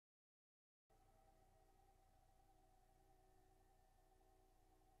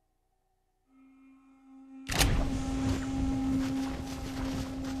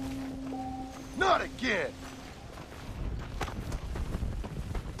again.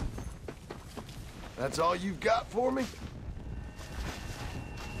 That's all you've got for me?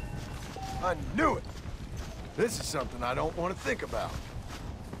 I knew it! This is something I don't want to think about.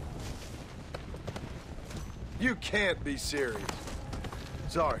 You can't be serious.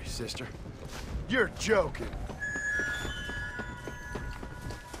 Sorry, sister. You're joking.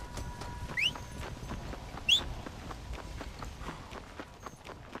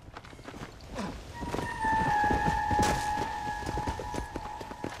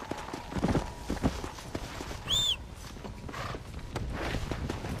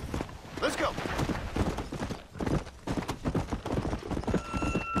 Let's go.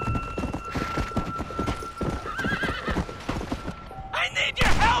 I need your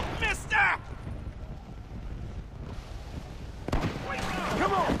help, mister!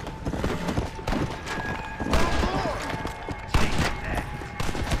 Come on!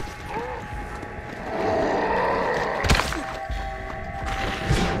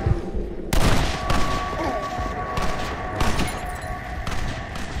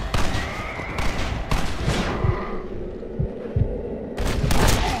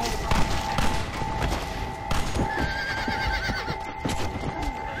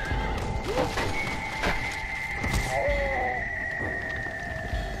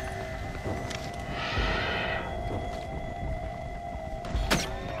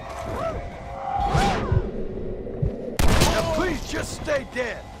 Just stay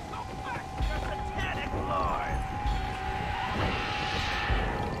dead. Satanic Lord!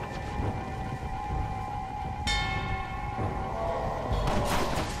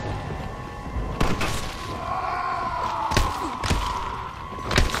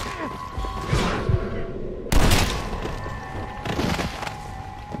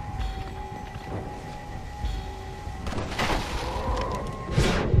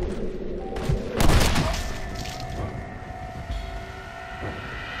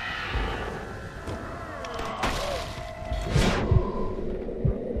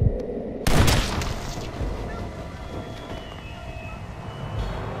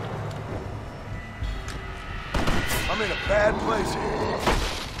 I'm in a bad place here.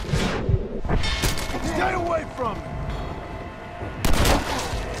 Stay away from me!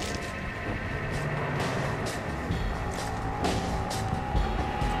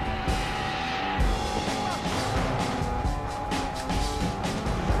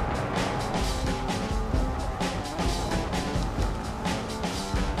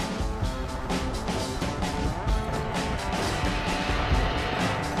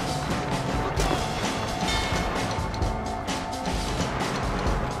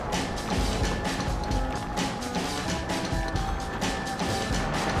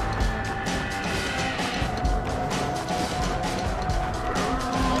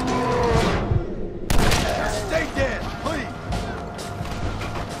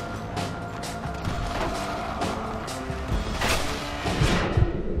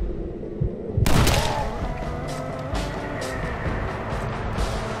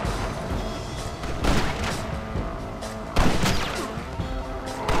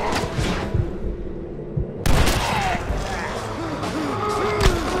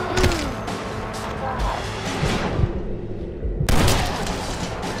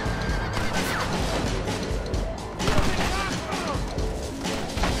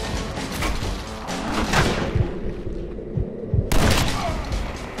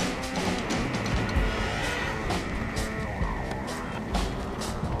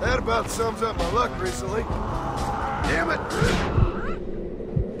 That about sums up my luck recently. Damn it!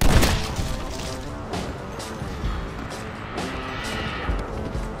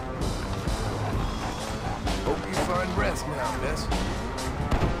 Hope you find rest now, miss.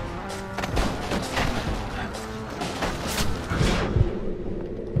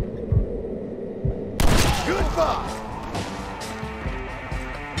 Goodbye!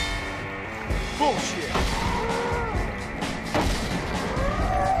 Bullshit!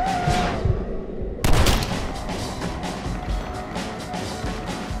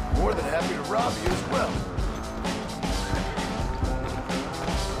 More than happy to rob you as well.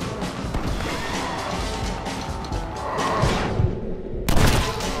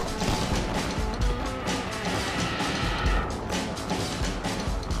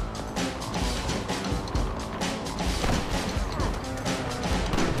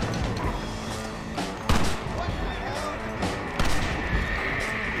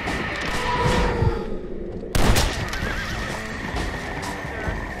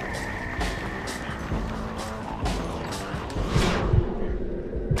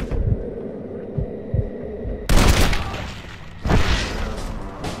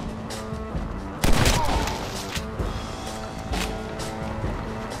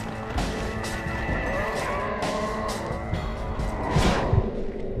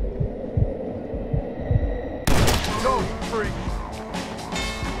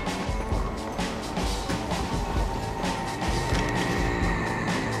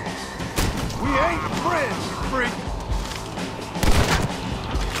 friends, you freak!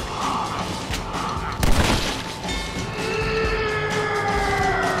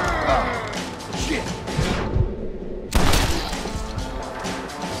 Oh, shit!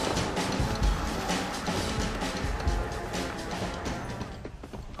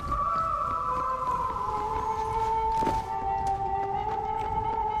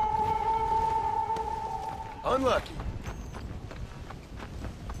 Unlucky.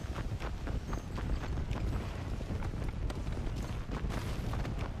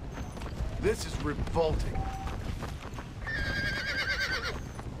 This is revolting.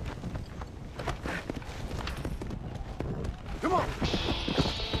 Come on!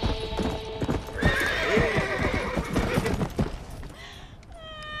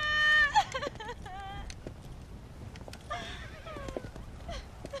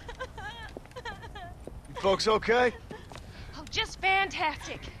 You folks okay? Oh, just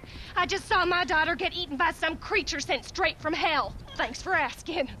fantastic. I just saw my daughter get eaten by some creature sent straight from hell. Thanks for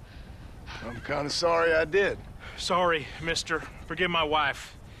asking. I'm kind of sorry I did. Sorry, mister. Forgive my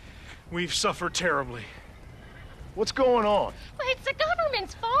wife. We've suffered terribly. What's going on? Well, it's the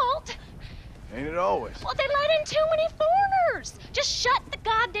government's fault. Ain't it always? Well, they let in too many foreigners. Just shut the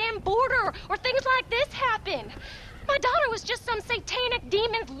goddamn border, or things like this happen. My daughter was just some satanic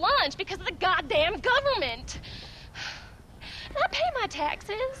demon's lunch because of the goddamn government. I pay my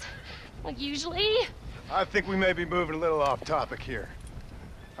taxes. Well, usually. I think we may be moving a little off topic here.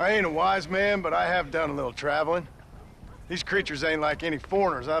 I ain't a wise man, but I have done a little traveling. These creatures ain't like any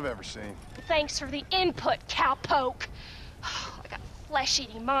foreigners I've ever seen. Thanks for the input, cowpoke. I got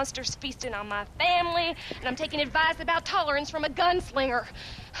flesh-eating monsters feasting on my family, and I'm taking advice about tolerance from a gunslinger.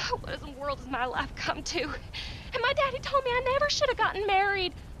 What in the world has my life come to? And my daddy told me I never should have gotten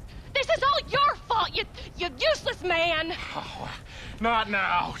married. This is all your fault, you useless man! Oh, not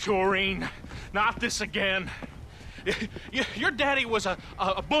now, Doreen. Not this again. Your daddy was a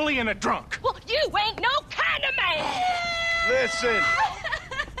bully and a drunk. Well, you ain't no kind of man! Listen!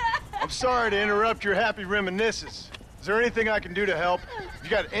 I'm sorry to interrupt your happy reminiscences. Is there anything I can do to help? You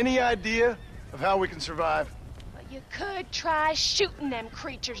got any idea of how we can survive? Well, you could try shooting them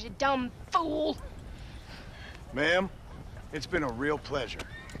creatures, you dumb fool. Ma'am, it's been a real pleasure.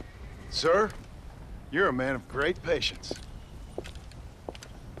 Sir, you're a man of great patience.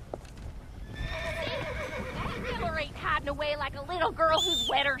 That killer ain't hiding away like a little girl who's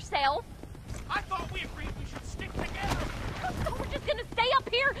wet herself. I thought we agreed we should stick together. So we're just gonna stay up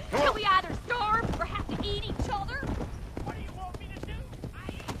here till we either starve or have to eat each other? What do you want me to do?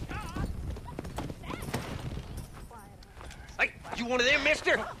 I ain't God. Hey, you one of them,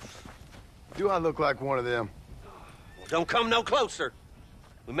 mister? Do I look like one of them? Well, don't come no closer.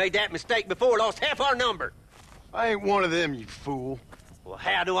 We made that mistake before, lost half our number. I ain't one of them, you fool. Well,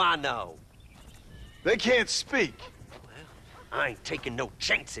 how do I know? They can't speak. I ain't taking no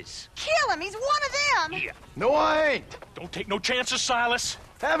chances. Kill him! He's one of them! Yeah. No, I ain't. Don't take no chances, Silas.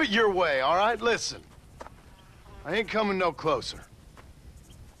 Have it your way, all right? Listen. I ain't coming no closer.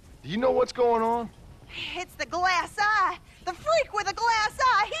 Do you know what's going on? It's the glass eye. The freak with a glass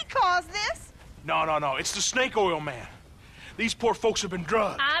eye. He caused this. No. It's the snake oil man. These poor folks have been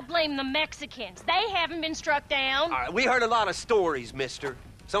drugged. I blame the Mexicans. They haven't been struck down. All right, we heard a lot of stories, mister.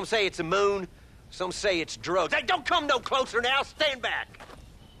 Some say it's a moon, some say it's drugs. Hey, don't come no closer now. Stand back.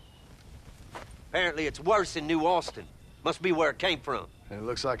 Apparently it's worse in New Austin. Must be where it came from. And it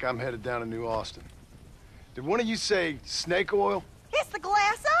looks like I'm headed down to New Austin. Did one of you say snake oil? It's the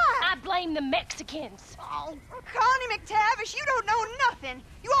glass eye. I blame the Mexicans. Oh, Connie McTavish, you don't know nothing.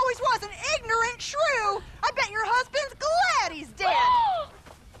 You always was an ignorant shrew. I bet your husband's glad he's dead.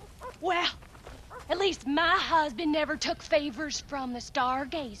 Well, at least my husband never took favors from the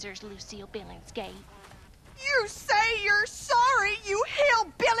stargazers, Lucille Billingsgate. You say you're sorry, you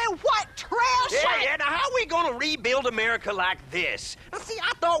hillbilly white trash! Yeah, now how are we gonna rebuild America like this? Now, see,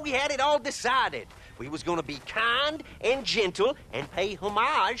 I thought we had it all decided. We was gonna be kind and gentle and pay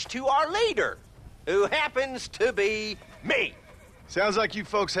homage to our leader, who happens to be me. Sounds like you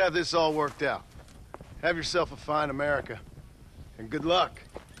folks have this all worked out. Have yourself a fine America. And good luck.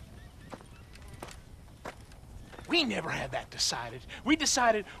 We never had that decided. We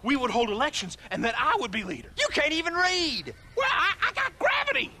decided we would hold elections and that I would be leader. You can't even read. Well, I got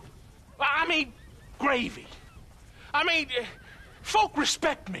gravity. I mean, gravy. I mean, folk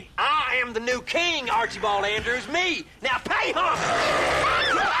respect me. I am the new king, Archibald Andrews, me. Now pay homage.